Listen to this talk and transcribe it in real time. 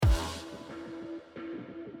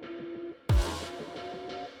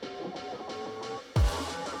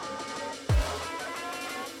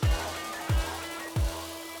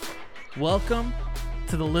Welcome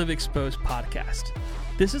to the Live Exposed podcast.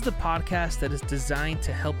 This is the podcast that is designed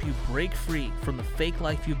to help you break free from the fake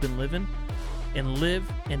life you've been living and live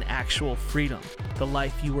in actual freedom, the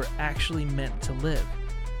life you were actually meant to live.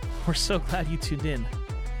 We're so glad you tuned in,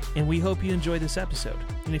 and we hope you enjoy this episode.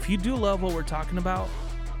 And if you do love what we're talking about,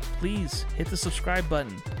 please hit the subscribe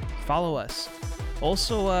button, follow us.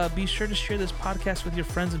 Also, be sure to share this podcast with your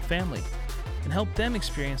friends and family and help them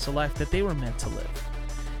experience the life that they were meant to live.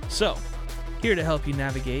 So, here to help you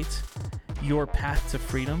navigate your path to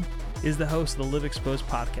freedom is the host of the Live Exposed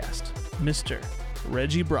podcast, Mr.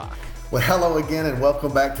 Reggie Brock. Well, hello again and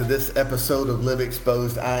welcome back to this episode of Live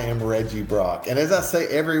Exposed. I am Reggie Brock. And as I say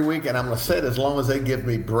every week, and I'm going to say it as long as they give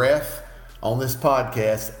me breath on this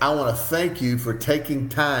podcast, I want to thank you for taking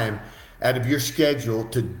time out of your schedule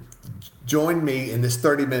to join me in this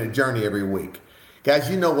 30-minute journey every week. Guys,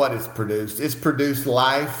 you know what it's produced. It's produced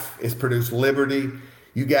life. It's produced liberty.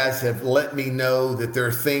 You guys have let me know that there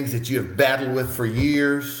are things that you have battled with for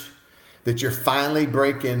years, that you're finally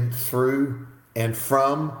breaking through and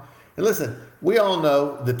from. And listen, we all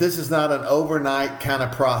know that this is not an overnight kind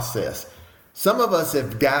of process. Some of us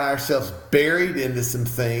have got ourselves buried into some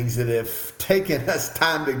things that have taken us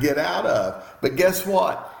time to get out of. But guess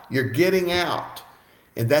what? You're getting out.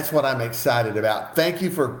 And that's what I'm excited about. Thank you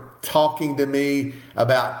for talking to me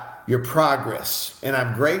about your progress. And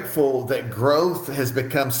I'm grateful that growth has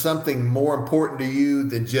become something more important to you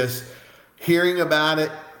than just hearing about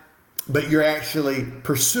it, but you're actually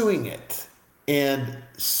pursuing it. And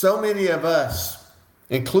so many of us,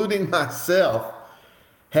 including myself,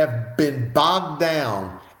 have been bogged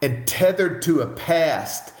down and tethered to a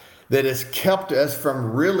past that has kept us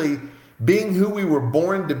from really being who we were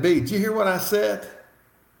born to be. Did you hear what I said?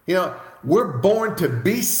 You know, we're born to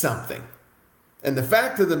be something. And the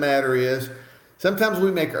fact of the matter is, sometimes we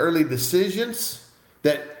make early decisions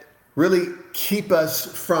that really keep us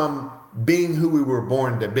from being who we were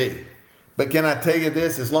born to be. But can I tell you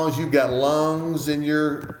this? As long as you've got lungs in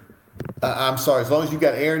your, as long as you've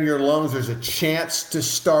got air in your lungs, there's a chance to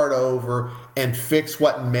start over and fix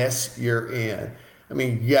what mess you're in. I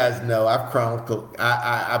mean, you guys know I've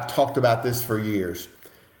talked about this for years.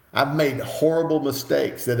 I've made horrible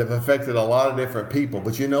mistakes that have affected a lot of different people.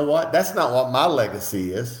 But you know what? That's not what my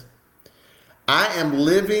legacy is. I am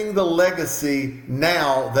living the legacy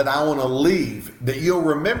now that I want to leave, that you'll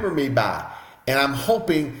remember me by. And I'm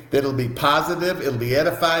hoping that it'll be positive, it'll be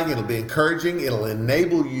edifying, it'll be encouraging, it'll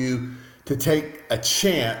enable you to take a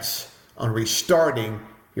chance on restarting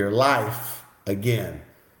your life again.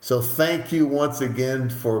 So thank you once again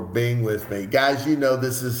for being with me. Guys, you know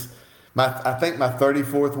this is my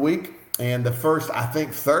 34th week, and the first,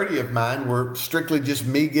 30 of mine were strictly just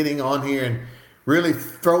me getting on here and really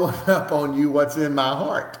throwing up on you what's in my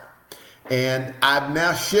heart. And I've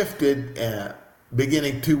now shifted,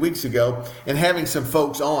 beginning 2 weeks ago, and having some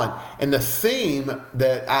folks on. And the theme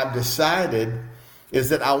that I've decided is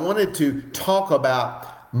that I wanted to talk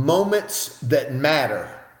about moments that matter.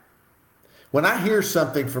 When I hear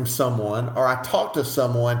something from someone or I talk to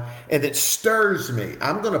someone and it stirs me,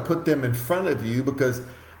 I'm going to put them in front of you because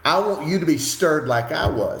I want you to be stirred like I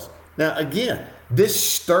was. Now, again, this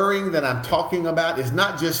stirring that I'm talking about is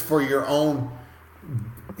not just for your own,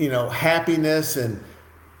 happiness and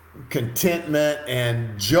contentment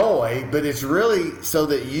and joy, but it's really so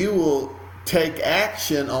that you will take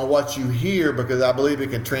action on what you hear, because I believe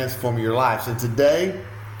it can transform your life. So today,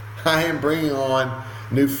 I am bringing on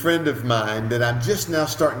new friend of mine that I'm just now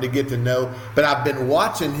starting to get to know, but I've been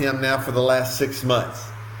watching him now for the last 6 months.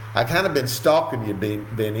 I've kind of been stalking you,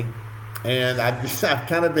 Benny, and I've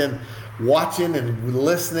kind of been watching and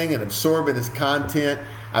listening and absorbing his content.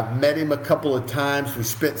 I've met him a couple of times. We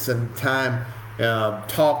spent some time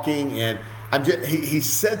talking, and he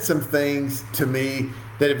said some things to me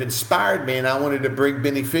that have inspired me, and I wanted to bring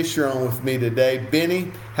Benny Fisher on with me today.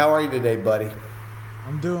 Benny, how are you today, buddy?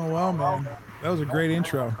 I'm doing well, man. That was a great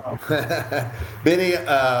intro. Benny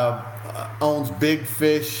owns Big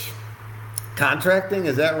Fish Contracting.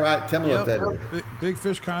 Is that right? Tell me what that is. Big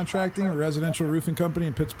Fish Contracting, a residential roofing company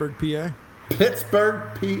in Pittsburgh, PA. Pittsburgh,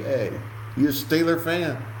 PA. You a Steeler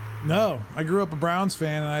fan? No, I grew up a Browns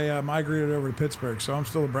fan, and I migrated over to Pittsburgh, so I'm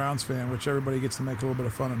still a Browns fan, which everybody gets to make a little bit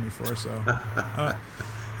of fun of me for. So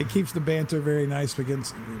it keeps the banter very nice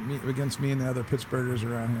against me and the other Pittsburghers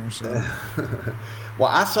around here. So, well,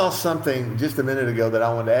 I saw something just a minute ago that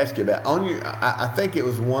I wanted to ask you about. I think it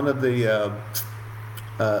was one of the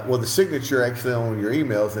the signature actually on your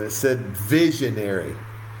emails, and it said visionary.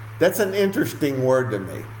 That's an interesting word to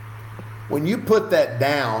me. When you put that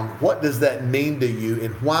down, what does that mean to you,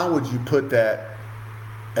 and why would you put that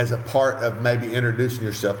as a part of maybe introducing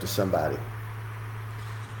yourself to somebody?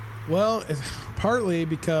 Well, it's partly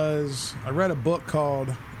because I read a book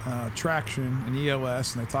called Traction in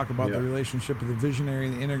EOS, and they talk about the relationship of the visionary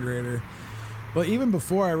and the integrator. But even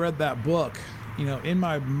before I read that book, in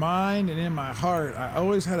my mind and in my heart, I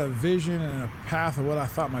always had a vision and a path of what I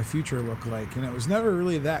thought my future looked like. And it was never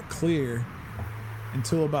really that clear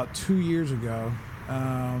until about 2 years ago,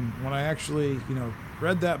 when I actually,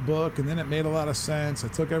 read that book, and then it made a lot of sense. I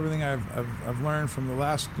took everything I've learned from the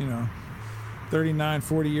last, 39,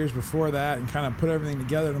 40 years before that, and kind of put everything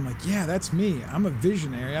together. And I'm like, yeah, that's me. I'm a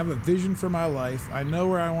visionary. I have a vision for my life. I know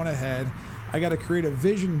where I want to head. I got to create a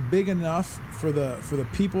vision big enough for the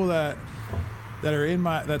people that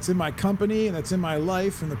are that's in my company and that's in my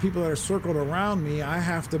life, and the people that are circled around me. I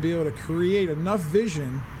have to be able to create enough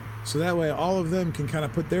vision so that way all of them can kind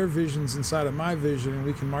of put their visions inside of my vision, and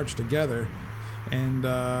we can march together. And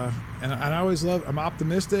I always I'm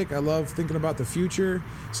optimistic. I love thinking about the future.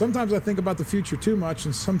 Sometimes I think about the future too much,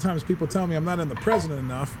 and sometimes people tell me I'm not in the present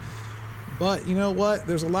enough. But you know what?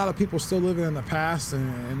 There's a lot of people still living in the past,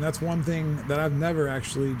 and that's one thing that I've never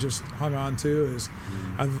actually just hung on to is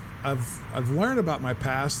I've learned about my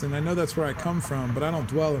past, and I know that's where I come from, but I don't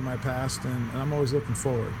dwell in my past, and I'm always looking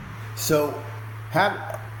forward. So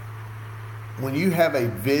when you have a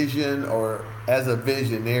vision, or as a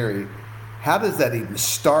visionary, how does that even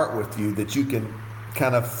start with you, that you can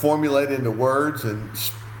kind of formulate into words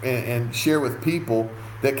and share with people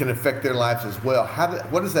that can affect their lives as well?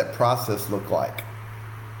 What does that process look like?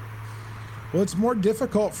 Well, it's more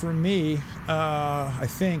difficult for me, I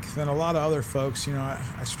think, than a lot of other folks.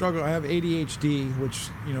 I struggle. I have ADHD, which,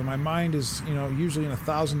 my mind is, usually in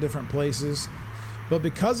 1,000 different places. But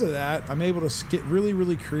because of that, I'm able to get really,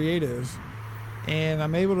 really creative, and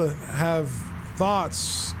I'm able to have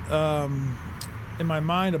thoughts in my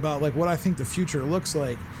mind about like what I think the future looks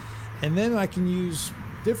like. And then I can use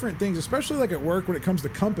different things, especially like at work when it comes to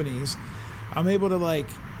companies. I'm able to like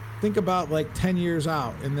think about like 10 years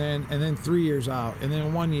out, and then 3 years out, and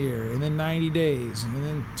then 1 year, and then 90 days, and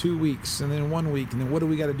then 2 weeks, and then 1 week, and then what do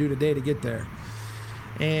we got to do today to get there?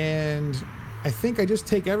 And I think I just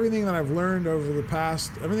take everything that I've learned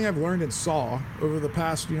everything I've learned and saw over the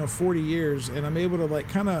past 40 years, and I'm able to like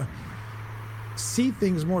kind of see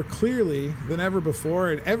things more clearly than ever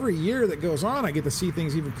before. And every year that goes on, I get to see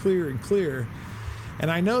things even clearer and clearer. And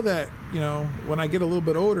I know that, when I get a little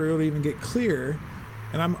bit older, it'll even get clearer.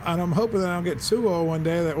 And I'm hoping that I don't get too old one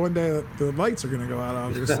day the lights are going to go out,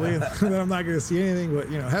 obviously, and then I'm not going to see anything but,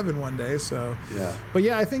 heaven one day. So, yeah. But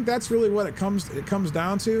yeah, I think that's really what it comes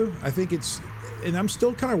down to. I think and I'm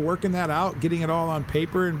still kind of working that out, getting it all on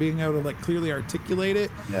paper and being able to like clearly articulate it.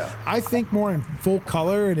 Yeah. I think more in full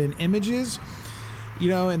color and in images.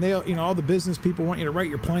 And they, all the business people want you to write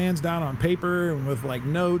your plans down on paper and with like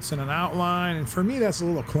notes and an outline. And for me, that's a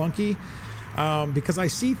little clunky, because I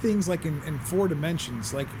see things like in 4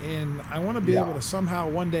 dimensions. And I want to be able to somehow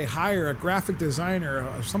one day hire a graphic designer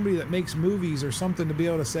or somebody that makes movies or something to be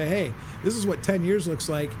able to say, hey, this is what 10 years looks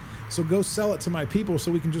like. So go sell it to my people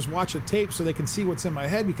so we can just watch a tape so they can see what's in my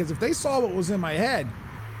head. Because if they saw what was in my head,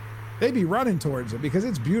 they'd be running towards it, because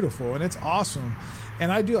it's beautiful and it's awesome.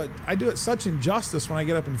 And I do it such injustice when I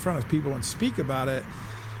get up in front of people and speak about it.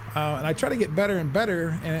 And I try to get better and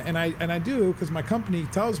better. And I do, because my company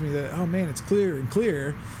tells me that, oh man, it's clearer and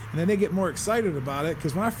clearer. And then they get more excited about it.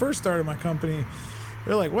 Because when I first started my company,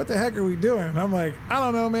 they're like, what the heck are we doing? And I'm like, I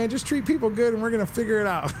don't know, man, just treat people good and we're going to figure it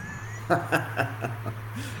out.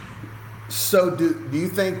 So do you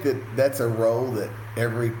think that that's a role that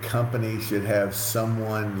every company should have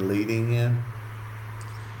someone leading in?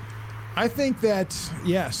 I think that,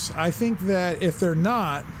 yes. I think that if they're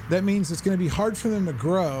not, that means it's going to be hard for them to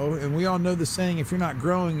grow. And we all know the saying, if you're not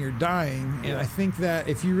growing, you're dying. And I think that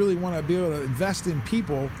if you really want to be able to invest in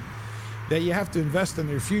people, that you have to invest in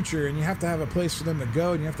their future, and you have to have a place for them to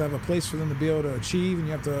go, and you have to have a place for them to be able to achieve, and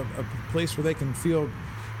you have to have a place where they can feel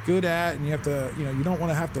good at, and you have to, you don't want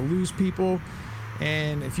to have to lose people.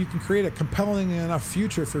 And if you can create a compelling enough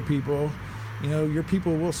future for people, your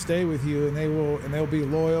people will stay with you, and they'll be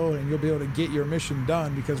loyal, and you'll be able to get your mission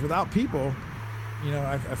done. Because without people,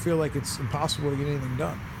 I feel like it's impossible to get anything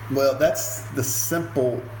done. Well, that's the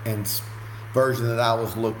simple version that I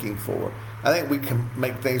was looking for. I think we can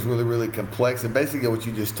make things really, really complex. And basically what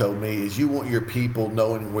you just told me is you want your people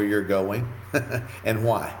knowing where you're going and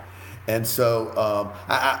why. And so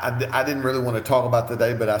I didn't really want to talk about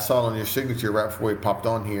today, but I saw it on your signature right before we popped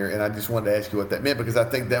on here, and I just wanted to ask you what that meant, because I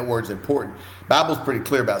think that word's important. Bible's pretty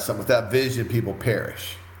clear about something. Without vision, people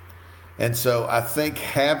perish. And so I think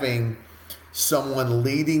having someone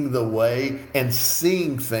leading the way and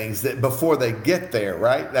seeing things that before they get there,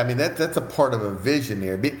 right? I mean, that's a part of a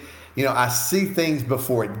visionary. I see things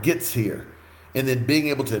before it gets here, and then being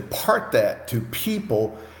able to impart that to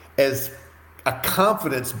people as a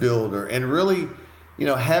confidence builder, and really,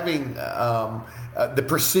 having the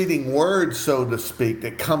preceding word, so to speak,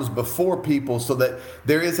 that comes before people, so that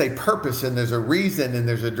there is a purpose and there's a reason and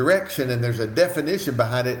there's a direction and there's a definition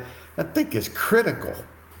behind it, I think is critical.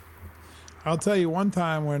 I'll tell you, one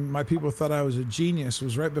time when my people thought I was a genius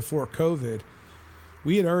was right before COVID.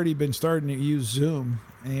 We had already been starting to use Zoom,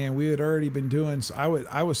 and we had already been doing. So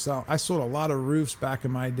I sold a lot of roofs back in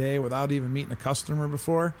my day without even meeting a customer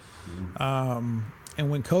before. And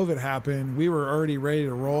when COVID happened, we were already ready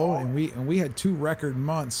to roll, and we had 2 record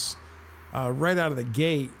months right out of the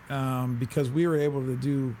gate, because we were able to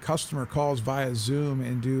do customer calls via Zoom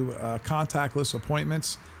and do contactless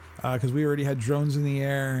appointments, because we already had drones in the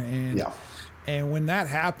air. And when that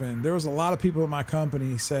happened, there was a lot of people in my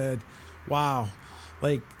company said, wow,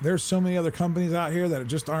 like there's so many other companies out here that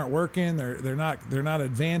just aren't working. They're not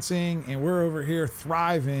advancing, and we're over here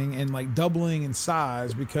thriving and like doubling in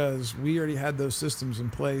size because we already had those systems in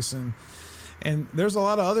place. And there's a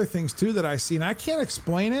lot of other things too that I see, and I can't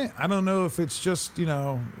explain it. I don't know if it's just,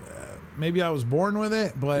 maybe I was born with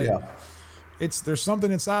it, but there's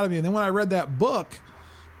something inside of me. And then when I read that book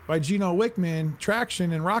by Gino Wickman,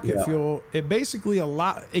 Traction and Rocket Fuel, it basically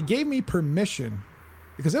it gave me permission,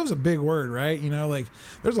 because it was a big word, right? Like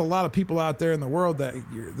there's a lot of people out there in the world that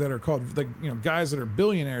are called, like, guys that are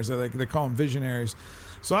billionaires, that they call them visionaries.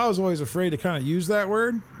 So I was always afraid to kind of use that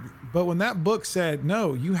word. But when that book said,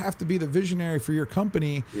 no, you have to be the visionary for your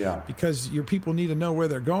company, because your people need to know where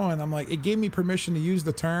they're going, I'm like, it gave me permission to use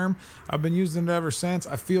the term. I've been using it ever since.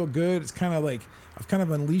 I feel good. It's kind of like I've kind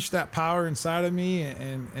of unleashed that power inside of me,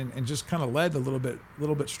 and just kind of led a little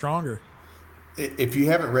bit stronger. If you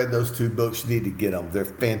haven't read those 2 books, you need to get them. They're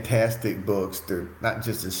fantastic books. They're not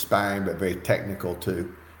just inspiring, but very technical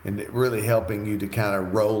too, and really helping you to kind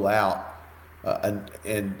of roll out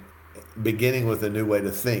and beginning with a new way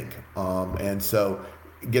to think. And so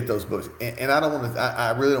get those books. And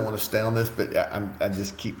I really don't want to stay on this, but I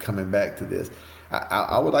just keep coming back to this.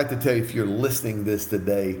 I would like to tell you, if you're listening this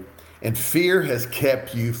today and fear has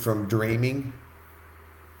kept you from dreaming,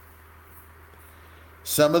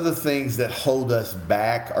 some of the things that hold us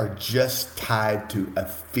back are just tied to a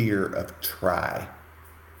fear of try.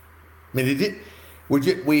 I mean,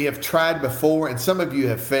 we have tried before, and some of you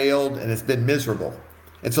have failed, and it's been miserable.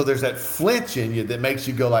 And so there's that flinch in you that makes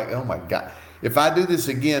you go like, oh my God, if I do this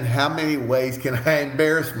again, how many ways can I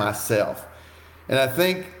embarrass myself? And I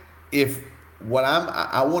think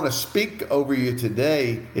I want to speak over you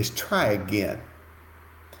today is try again.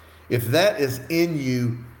 If that is in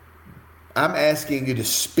you, I'm asking you to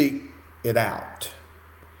speak it out.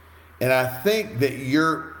 And I think that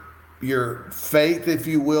your faith, if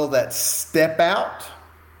you will, that step out,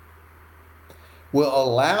 will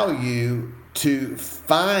allow you to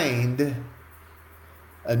find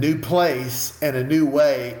a new place and a new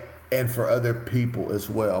way, and for other people as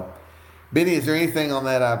well. Benny, is there anything on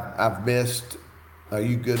that I've missed? Are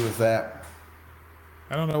you good with that?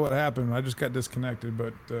 I don't know what happened. I just got disconnected,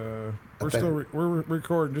 but we're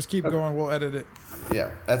recording. Just keep going. We'll edit it.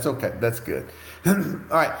 Yeah, that's okay. That's good. All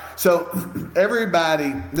right. So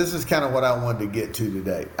everybody, this is kind of what I wanted to get to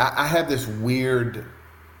today. I have this weird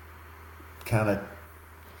kind of,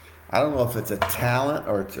 I don't know if it's a talent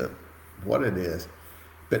or it's what it is,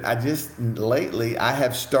 but lately I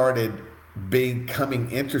have started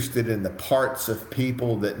becoming interested in the parts of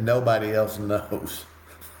people that nobody else knows.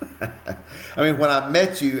 I mean, when I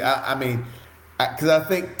met you, because I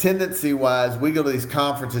think tendency-wise, we go to these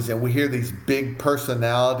conferences and we hear these big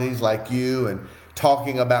personalities like you and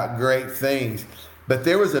talking about great things, but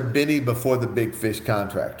there was a Benny before the big fish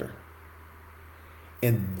contractor.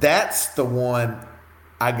 And that's the one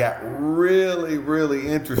I got really, really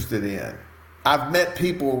interested in. I've met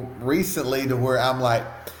people recently to where I'm like,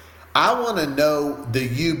 I want to know the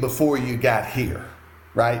you before you got here,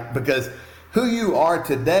 right? Because who you are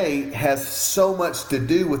today has so much to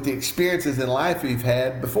do with the experiences in life you've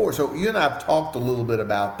had before. So you and I have talked a little bit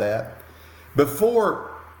about that.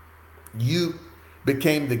 Before you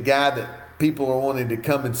became the guy that people are wanting to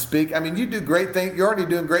come and speak, I mean, you do great things. You're already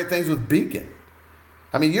doing great things with Beacon.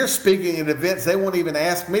 I mean, you're speaking at events they won't even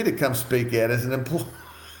ask me to come speak at as an employee.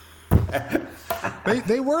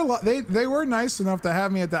 They were nice enough to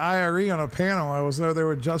have me at the IRE on a panel. I was there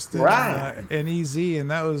with Justin and EZ,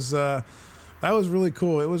 and that was That was really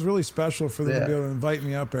cool. It was really special for them Yeah. to be able to invite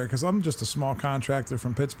me up there because I'm just a small contractor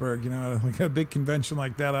from Pittsburgh. Like a big convention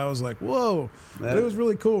like that, I was like, whoa. But it was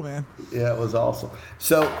really cool, man. Yeah, it was awesome.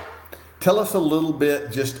 So tell us a little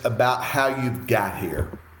bit just about how you got here.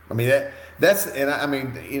 I mean, I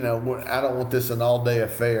mean, I don't want this an all day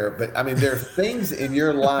affair, but I mean, there are things in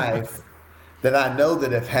your life that I know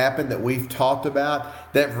that have happened that we've talked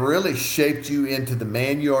about that really shaped you into the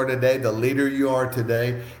man you are today, the leader you are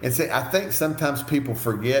today. And say, I think sometimes people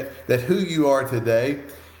forget that who you are today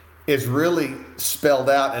is really spelled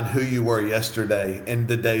out in who you were yesterday and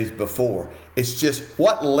the days before. It's just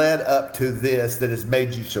what led up to this that has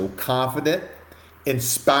made you so confident,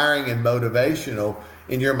 inspiring, and motivational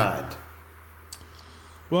in your mind.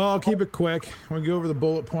 Well, I'll keep it quick. We'll go over the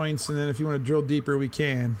bullet points, and then if you want to drill deeper, we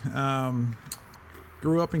can.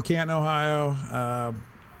 Grew up in Canton, Ohio.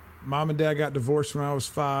 Mom and dad got divorced when I was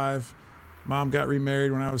 5. Mom got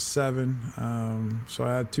remarried when I was 7. So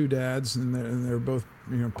I had 2 dads, and they're both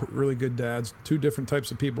really good dads. 2 different types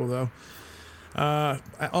of people, though. I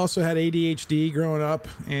also had ADHD growing up,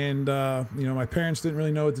 and my parents didn't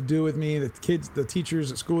really know what to do with me. The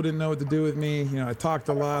teachers at school didn't know what to do with me. I talked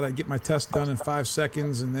a lot. I'd get my test done in 5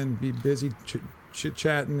 seconds, and then be busy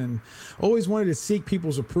chit-chatting, and always wanted to seek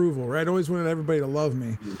people's approval, right? Always wanted everybody to love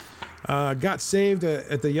me. Got saved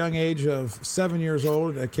at the young age of 7 years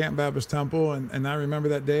old at Camp Baptist Temple, and I remember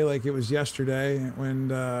that day like it was yesterday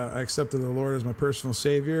when I accepted the Lord as my personal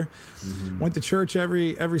Savior. Mm-hmm. Went to church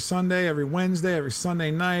every Sunday, every Wednesday, every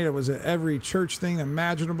Sunday night. I was at every church thing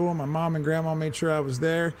imaginable. My mom and grandma made sure I was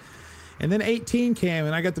there. And then 18 came,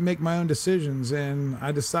 and I got to make my own decisions. And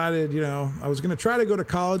I decided, I was going to try to go to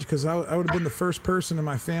college because I would have been the first person in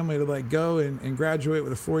my family to go and graduate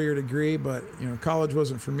with a 4-year degree. But, college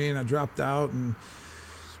wasn't for me, and I dropped out and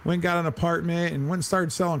went and got an apartment and went and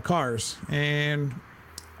started selling cars. And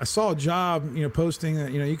I saw a job, posting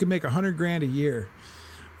that, you could make $100,000 a year.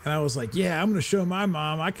 And I was like, yeah, I'm going to show my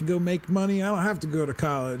mom I can go make money. I don't have to go to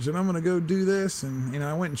college, and I'm going to go do this. And,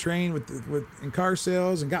 I went and trained in car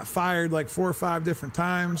sales and got fired like 4 or 5 different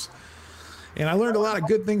times. And I learned a lot of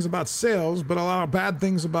good things about sales, but a lot of bad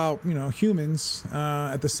things about, humans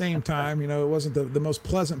at the same time. It wasn't the most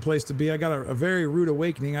pleasant place to be. I got a very rude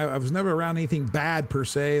awakening. I was never around anything bad per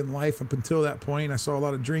se in life up until that point. I saw a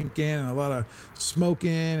lot of drinking and a lot of smoking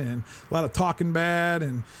and a lot of talking bad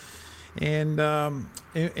and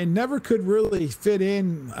never could really fit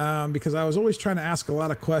in because I was always trying to ask a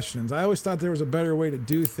lot of questions. I always thought there was a better way to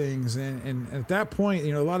do things. And at that point,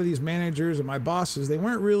 a lot of these managers and my bosses, they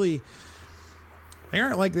aren't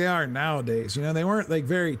like they are nowadays. They weren't like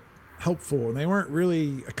very helpful, and they weren't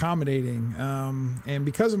really accommodating. And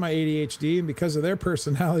because of my ADHD and because of their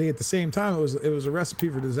personality at the same time, it was a recipe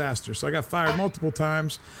for disaster. So I got fired multiple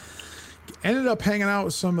times. Ended up hanging out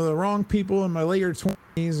with some of the wrong people in my later 20s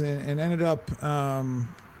and ended up,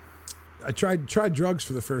 I tried drugs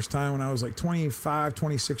for the first time when I was like 25,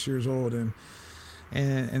 26 years old. And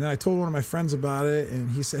then I told one of my friends about it,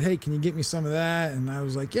 and he said, hey, can you get me some of that? And I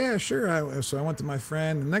was like, yeah, sure. So I went to my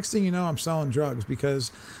friend. The next thing you know, I'm selling drugs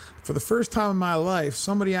because for the first time in my life,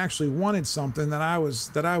 somebody actually wanted something that I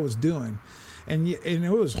was doing. And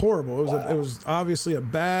it was horrible. It was obviously a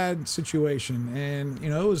bad situation, and it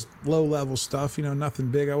was low level stuff. Nothing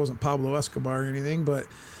big. I wasn't Pablo Escobar or anything, but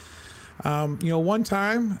one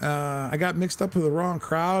time I got mixed up with the wrong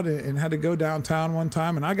crowd and had to go downtown one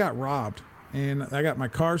time, and I got robbed, and I got my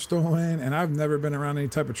car stolen. And I've never been around any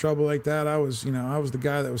type of trouble like that. I was the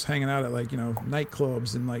guy that was hanging out at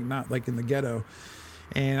nightclubs and not like in the ghetto.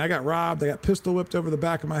 And I got robbed. I got pistol whipped over the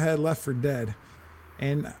back of my head, left for dead.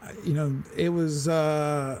 And, it was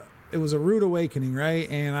a rude awakening, right?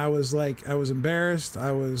 And I was embarrassed.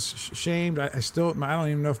 I was shamed. I don't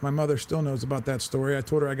even know if my mother still knows about that story. I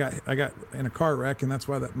told her I got in a car wreck, and that's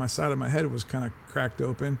why my side of my head was kind of cracked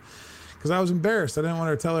open because I was embarrassed. I didn't want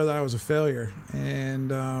her to tell her that I was a failure.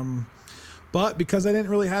 And, but because I didn't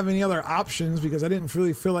really have any other options, because I didn't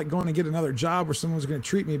really feel like going to get another job where someone was going to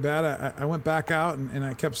treat me bad, I went back out and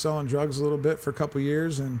I kept selling drugs a little bit for a couple of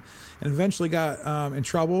years and eventually got in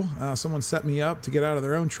trouble. Someone set me up to get out of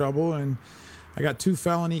their own trouble, and I got 2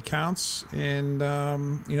 felony counts. And,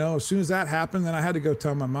 as soon as that happened, then I had to go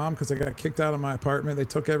tell my mom because I got kicked out of my apartment. They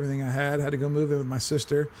took everything I had to go move in with my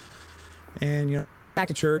sister. And, back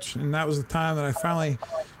to church. And that was the time that I finally,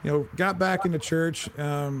 got back into church.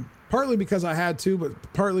 Partly because I had to,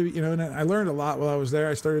 but partly, and I learned a lot while I was there.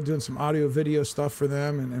 I started doing some audio video stuff for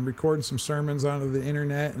them and recording some sermons onto the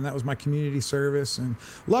internet, and that was my community service. And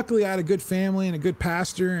luckily I had a good family and a good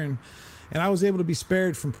pastor, and I was able to be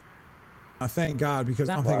spared from, thank God, because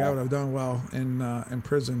I don't think I would have done well in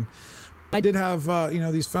prison. I did have,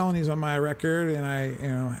 these felonies on my record, and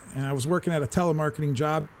I was working at a telemarketing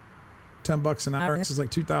job, $10 an hour. This is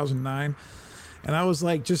like 2009. And I was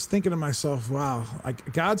like, just thinking to myself, wow,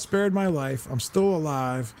 like God spared my life. I'm still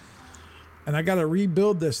alive. And I got to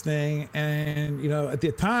rebuild this thing. And, at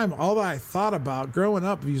the time, all that I thought about growing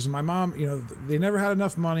up, using my mom, they never had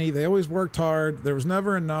enough money. They always worked hard. There was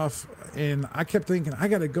never enough. And I kept thinking, I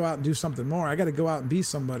got to go out and do something more. I got to go out and be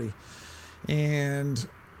somebody. And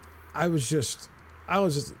I didn't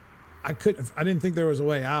think there was a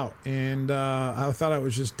way out. And I thought I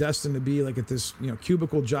was just destined to be like at this,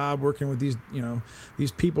 cubicle job working with these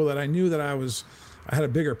people that I knew that I had a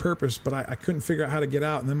bigger purpose, but I couldn't figure out how to get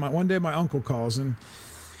out. And then one day my uncle calls, and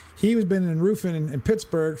he was been in roofing in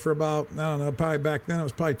Pittsburgh for about, I don't know, probably back then it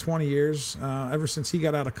was probably 20 years. Ever since he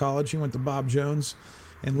got out of college, he went to Bob Jones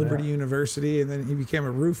and Liberty University, and then he became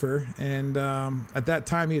a roofer. And at that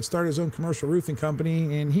time, he had started his own commercial roofing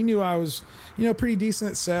company, and he knew I was, pretty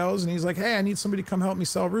decent at sales. And he's like, hey, I need somebody to come help me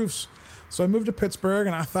sell roofs. So I moved to Pittsburgh,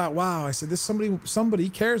 and I thought, wow, I said, this somebody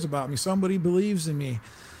cares about me. Somebody believes in me.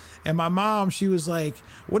 And my mom, she was like,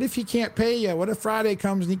 what if he can't pay you? What if Friday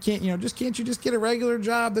comes and he can't, can't you just get a regular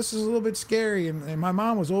job? This is a little bit scary. And my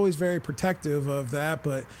mom was always very protective of that,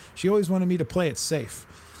 but she always wanted me to play it safe.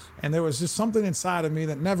 And there was just something inside of me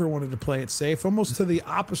that never wanted to play it safe, almost to the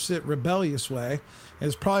opposite rebellious way.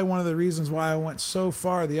 It's probably one of the reasons why I went so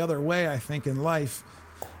far the other way, I think, in life.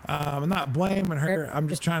 I'm not blaming her. I'm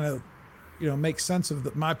just trying to, make sense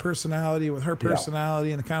of my personality with her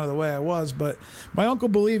personality and kind of the way I was. But my uncle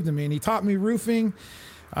believed in me, and he taught me roofing.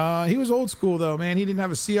 He was old school though, man. He didn't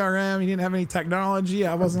have a CRM. He didn't have any technology.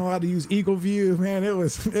 I wasn't allowed to use Eagle View, man. It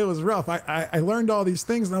was rough. I learned all these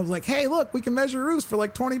things, and I was like, hey, look, we can measure roofs for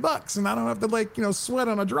like $20, and I don't have to sweat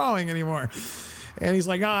on a drawing anymore. And he's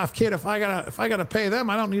like, kid, if I gotta pay them,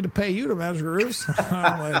 I don't need to pay you to measure roofs.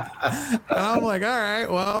 I'm like, all right,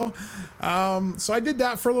 well. So I did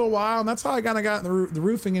that for a little while, and that's how I kind of got in the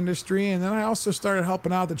roofing industry. And then I also started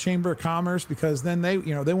helping out the Chamber of Commerce, because then they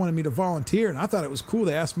wanted me to volunteer, and I thought it was cool.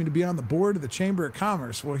 They asked me to be on the board of the Chamber of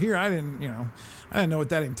Commerce. Well, here I didn't know what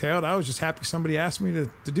that entailed. I was just happy somebody asked me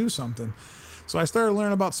to do something. So I started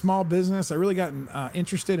learning about small business. I really got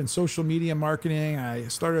interested in social media marketing. I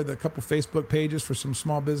started a couple Facebook pages for some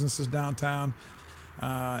small businesses downtown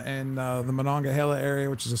and the Monongahela area,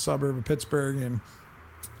 which is a suburb of Pittsburgh.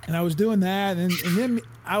 And I was doing that. And then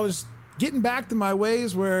I was getting back to my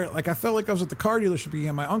ways where I felt like I was at the car dealership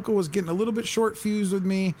again. My uncle was getting a little bit short fused with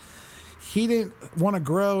me. He didn't want to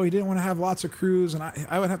grow. He didn't want to have lots of crews. And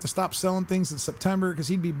I would have to stop selling things in September because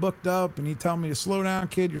he'd be booked up, and he'd tell me to slow down,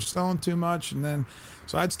 kid, you're selling too much. And then,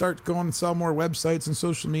 so I'd start going and sell more websites and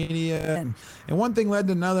social media. And one thing led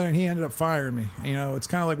to another, and he ended up firing me. It's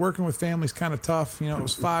kind of like working with family is kind of tough. It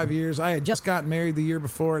was 5 years. I had just gotten married the year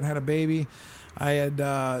before and had a baby. I had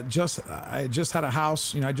just had a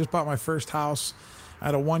house. I just bought my first house. I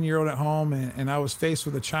had a 1-year-old at home, and I was faced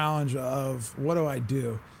with a challenge of, what do I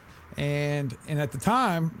do? And at the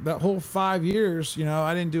time, that whole 5 years,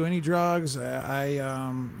 I didn't do any drugs. I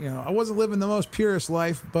wasn't living the most purest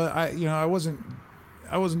life, but I wasn't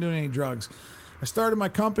doing any drugs. I started my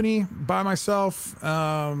company by myself.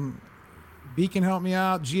 Beacon helped me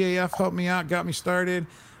out. GAF helped me out, got me started.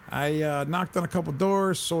 I knocked on a couple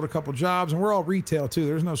doors, sold a couple jobs, and we're all retail too.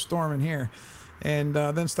 There's no storm in here. And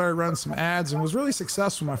then started running some ads, and was really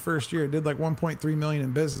successful my first year. I did like 1.3 million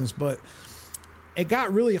in business, but it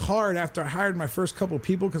got really hard after I hired my first couple of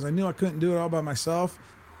people because I knew I couldn't do it all by myself.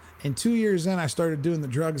 And 2 years in, I started doing the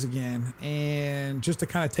drugs again, and just to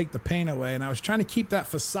kind of take the pain away. And I was trying to keep that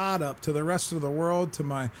facade up to the rest of the world, to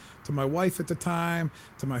my wife at the time,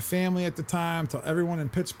 to my family at the time, to everyone in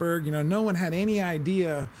Pittsburgh. No one had any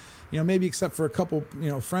idea, maybe except for a couple,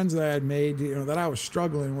 friends that I had made, that I was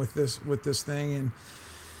struggling with this thing. And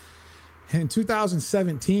in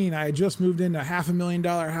 2017, I had just moved into a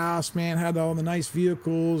 $500,000 house, man, had all the nice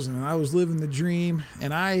vehicles, and I was living the dream.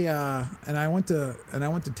 And I went to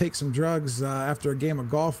take some drugs after a game of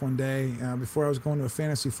golf one day before I was going to a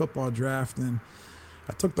fantasy football draft, and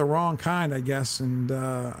I took the wrong kind, I guess, and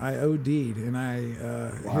I OD'd. And I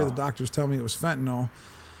hear the doctors tell me it was fentanyl.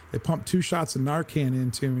 They pumped 2 shots of Narcan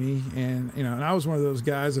into me, and and I was one of those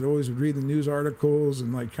guys that always would read the news articles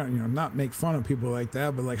and not make fun of people like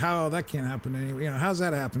that, but how that can't happen to anybody. How's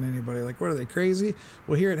that happen to anybody? What are they, crazy?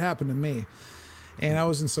 Well, here it happened to me. And I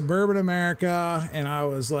was in suburban America, and I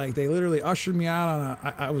was like, they literally ushered me out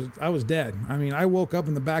on I was dead. I woke up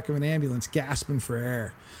in the back of an ambulance gasping for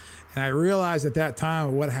air. And I realized at that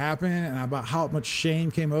time what happened and about how much shame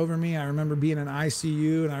came over me. I remember being in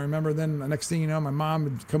ICU, and I remember then the next thing you know, my mom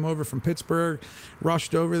had come over from Pittsburgh,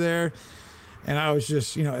 rushed over there. And I was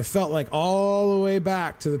just, it felt like all the way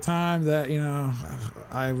back to the time that,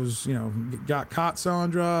 I was, got caught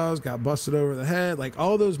selling drugs, got busted over the head. Like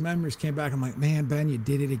all those memories came back. I'm like, man, Ben, you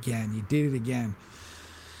did it again. You did it again.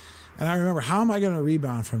 And I remember, how am I going to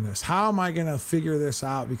rebound from this? How am I going to figure this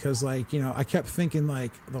out? Because I kept thinking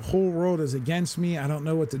like the whole world is against me. I don't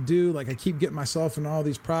know what to do. Like I keep getting myself in all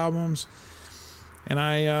these problems. And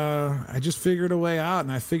I just figured a way out,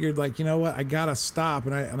 and I figured like, you know what, I gotta stop.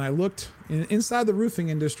 And I looked inside the roofing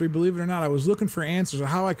industry, believe it or not, I was looking for answers of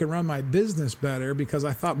how I could run my business better, because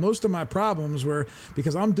I thought most of my problems were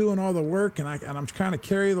because I'm doing all the work and I'm trying to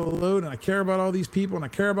carry the load, and I care about all these people and I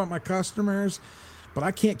care about my customers, but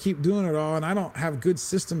I can't keep doing it all, and I don't have good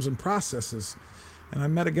systems and processes. And I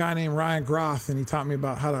met a guy named Ryan Groff, and he taught me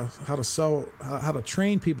about how to sell, how to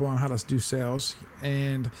train people on how to do sales.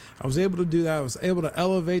 And I was able to do that. I was able to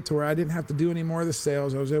elevate to where I didn't have to do any more of the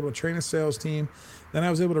sales. I was able to train a sales team. Then I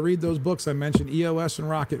was able to read those books I mentioned, EOS and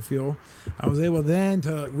Rocket Fuel. I was able then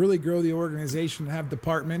to really grow the organization, have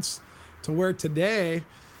departments, to where today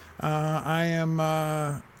I am,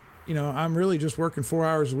 I'm really just working 4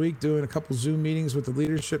 hours a week, doing a couple Zoom meetings with the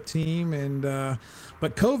leadership team. And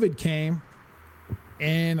but COVID came.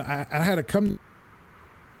 And I had to come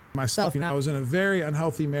myself. I was in a very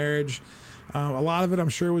unhealthy marriage. A lot of it, I'm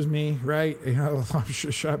sure, was me, right? I'm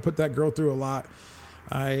sure I put that girl through a lot.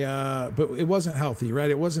 But it wasn't healthy, right?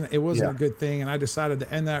 It wasn't a good thing. And I decided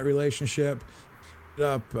to end that relationship.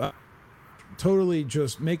 Totally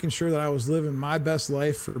just making sure that I was living my best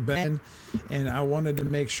life for Ben. And I wanted to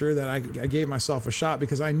make sure that I gave myself a shot,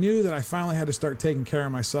 because I knew that I finally had to start taking care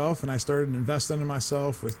of myself. And I started investing in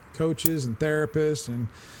myself with coaches and therapists. And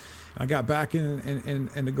I got back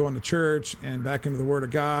into going to church and back into the Word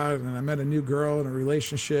of God. And I met a new girl in a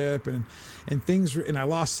relationship, and I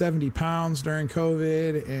lost 70 pounds during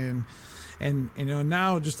COVID. And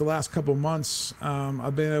now just the last couple of months,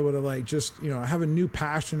 I've been able to I have a new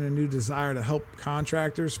passion and a new desire to help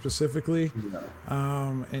contractors specifically,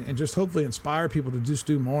 and just hopefully inspire people to just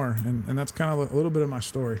do more. And that's kind of a little bit of my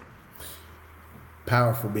story.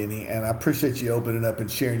 Powerful, Benny, and I appreciate you opening up and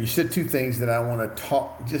sharing. You said two things that I want to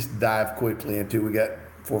just dive quickly into. We got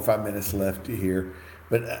 4 or 5 minutes left to hear,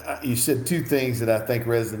 but you said two things that I think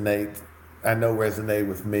resonate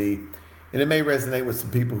with me. And it may resonate with some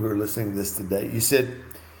people who are listening to this today. You said,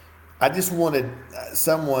 I just wanted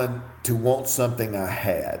someone to want something I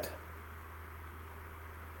had.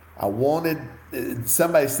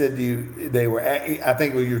 Somebody said to you, I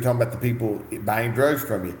think when you were talking about the people buying drugs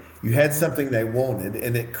from you, you had something they wanted,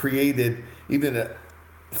 and it created even a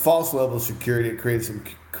false level of security. It created some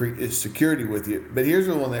security with you. But here's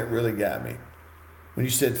the one that really got me. When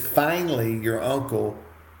you said, finally, your uncle,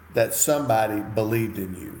 that somebody believed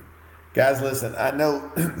in you. Guys, listen, I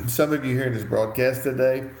know some of you here in this broadcast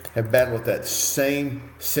today have battled with that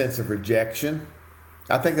same sense of rejection.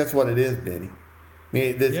 I think that's what it is, Benny.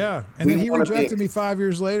 And then he rejected me 5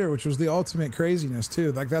 years later, which was the ultimate craziness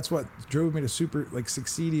too. Like that's what drove me to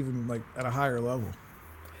succeed even at a higher level.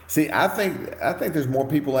 See, I think there's more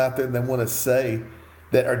people out there than want to say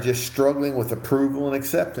that are just struggling with approval and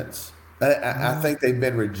acceptance. I think they've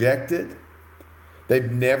been rejected. They've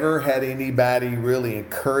never had anybody really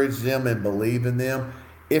encourage them and believe in them.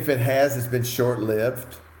 If it has, it's been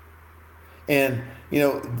short-lived. And,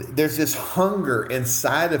 there's this hunger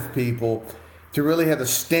inside of people to really have a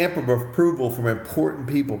stamp of approval from important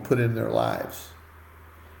people put in their lives.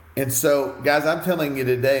 And so, guys, I'm telling you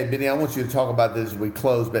today, and Benny, I want you to talk about this as we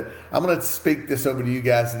close, but I'm going to speak this over to you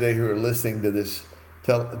guys today who are listening to this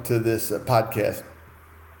podcast.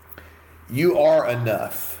 You are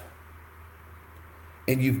enough.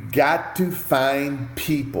 And you've got to find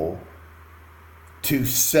people to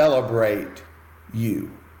celebrate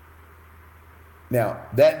you. Now,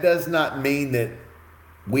 that does not mean that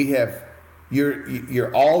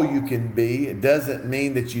you're all you can be. It doesn't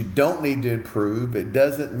mean that you don't need to improve. It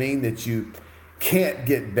doesn't mean that you can't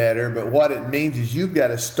get better. But what it means is you've got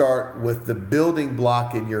to start with the building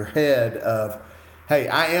block in your head of, hey,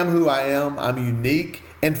 I am who I am. I'm unique.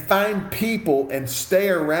 And find people and stay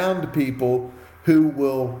around people who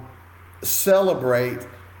will celebrate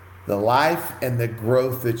the life and the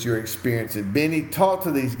growth that you're experiencing. Benny, talk to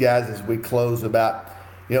these guys as we close about,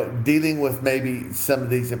 dealing with maybe some of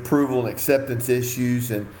these approval and acceptance issues,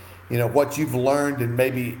 and, what you've learned, and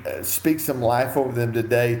maybe speak some life over them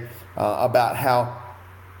today about how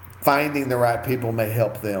finding the right people may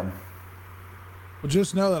help them. Well,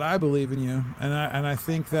 just know that I believe in you, and I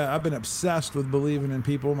think that I've been obsessed with believing in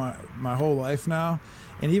people my whole life now,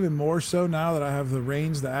 and even more so now that I have the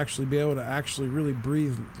reins to actually be able to actually really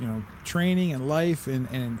breathe, training and life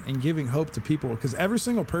and giving hope to people. Because every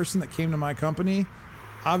single person that came to my company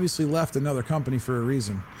obviously left another company for a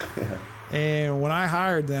reason. And when I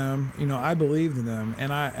hired them, I believed in them,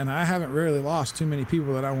 and I haven't really lost too many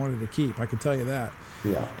people that I wanted to keep. I can tell you that.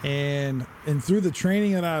 Yeah. And through the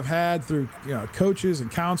training that I've had through coaches and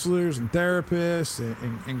counselors and therapists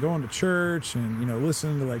and going to church and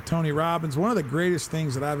listening to like Tony Robbins, one of the greatest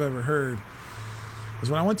things that I've ever heard is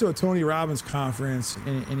when I went to a Tony Robbins conference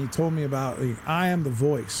and he told me about I am the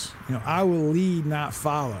voice. I will lead, not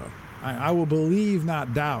follow. I will believe,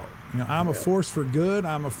 not doubt. I'm a force for good.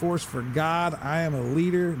 I'm a force for God. I am a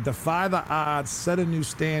leader. Defy the odds. Set a new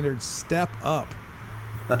standard. Step up.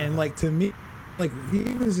 And to me, he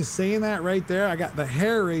was just saying that right there, I got the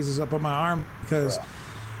hair raises up on my arm because,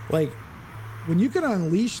 when you can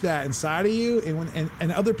unleash that inside of you,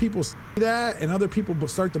 and other people see that, and other people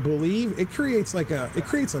start to believe, it creates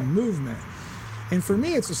a movement. And for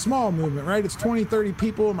me, it's a small movement, right? It's 20, 30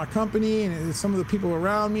 people in my company, and it's some of the people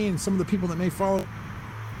around me, and some of the people that may follow.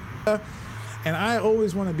 And I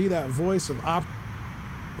always want to be that voice of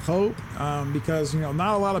hope, because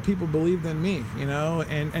not a lot of people believed in me,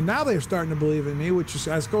 and now they're starting to believe in me, which is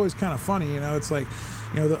always kind of funny. It's like,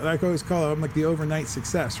 I always call it, I'm like the overnight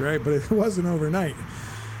success, right? But it wasn't overnight,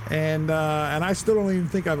 and I still don't even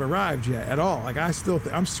think I've arrived yet at all.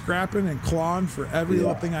 I'm scrapping and clawing for every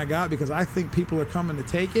little thing I got, because I think people are coming to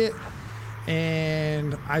take it,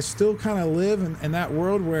 and I still kind of live in that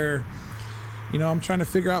world where I'm trying to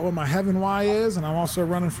figure out what my heaven why is, and I'm also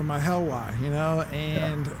running from my hell why,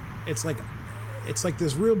 and it's like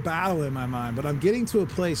this real battle in my mind. But I'm getting to a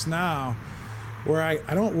place now where I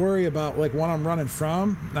don't worry about what I'm running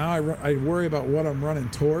from. Now I worry about what I'm running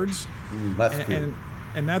towards. That's good.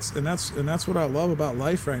 And that's what I love about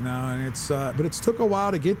life right now. And but it's took a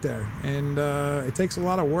while to get there, and it takes a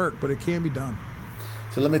lot of work, but it can be done.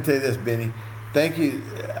 So let me tell you this, Benny. Thank you.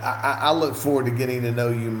 I look forward to getting to know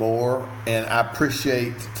you more, and I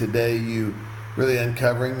appreciate today you really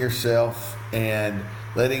uncovering yourself and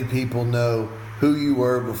letting people know who you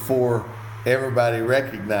were before everybody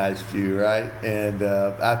recognized you, right? And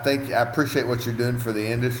I appreciate what you're doing for the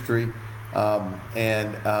industry. Guys,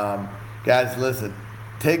 listen,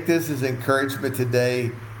 take this as encouragement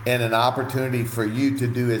today and an opportunity for you to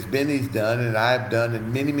do as Benny's done and I've done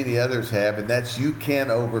and many, many others have, and that's you can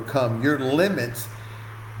overcome. Your limits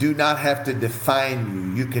do not have to define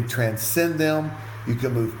you. You can transcend them. You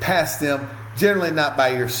can move past them, generally not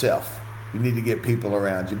by yourself. You need to get people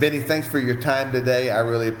around you. Benny, thanks for your time today. I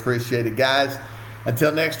really appreciate it. Guys,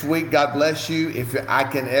 until next week, God bless you. If I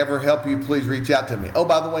can ever help you, please reach out to me. Oh,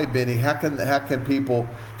 by the way, Benny, how can people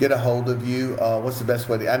get a hold of you? What's the best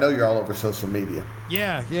way I know you're all over social media.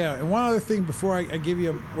 Yeah. And one other thing before I give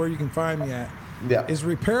you where you can find me at is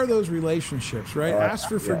repair those relationships, right? Ask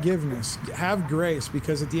for forgiveness. Have grace,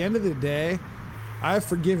 because at the end of the day, I've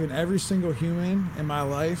forgiven every single human in my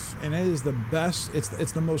life, and it is the best.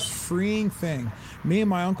 It's the most freeing thing. Me and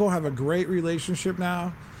my uncle have a great relationship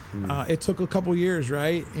now. It took a couple years,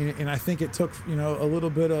 right? And I think it took, a little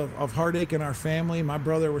bit of heartache in our family. My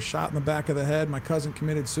brother was shot in the back of the head. My cousin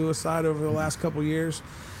committed suicide over the last couple years.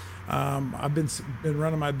 I've been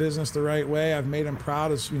running my business the right way. I've made him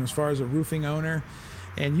proud as far as a roofing owner.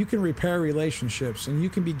 And you can repair relationships, and you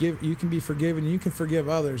can be forgiven, and you can forgive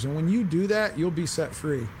others. And when you do that, you'll be set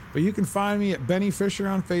free. But you can find me at Benny Fisher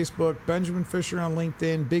on Facebook, Benjamin Fisher on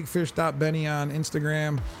LinkedIn, bigfish.benny on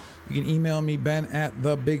Instagram. You can email me,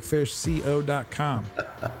 ben@thebigfishco.com.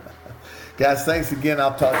 Guys, thanks again.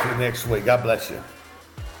 I'll talk to you next week. God bless you.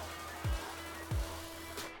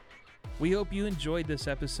 We hope you enjoyed this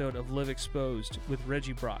episode of Live Exposed with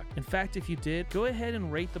Reggie Brock. In fact, if you did, go ahead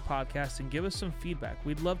and rate the podcast and give us some feedback.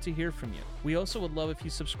 We'd love to hear from you. We also would love if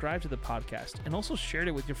you subscribed to the podcast and also shared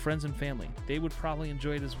it with your friends and family. They would probably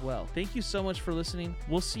enjoy it as well. Thank you so much for listening.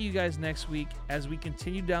 We'll see you guys next week as we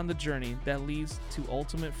continue down the journey that leads to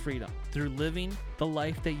ultimate freedom through living the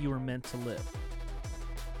life that you were meant to live.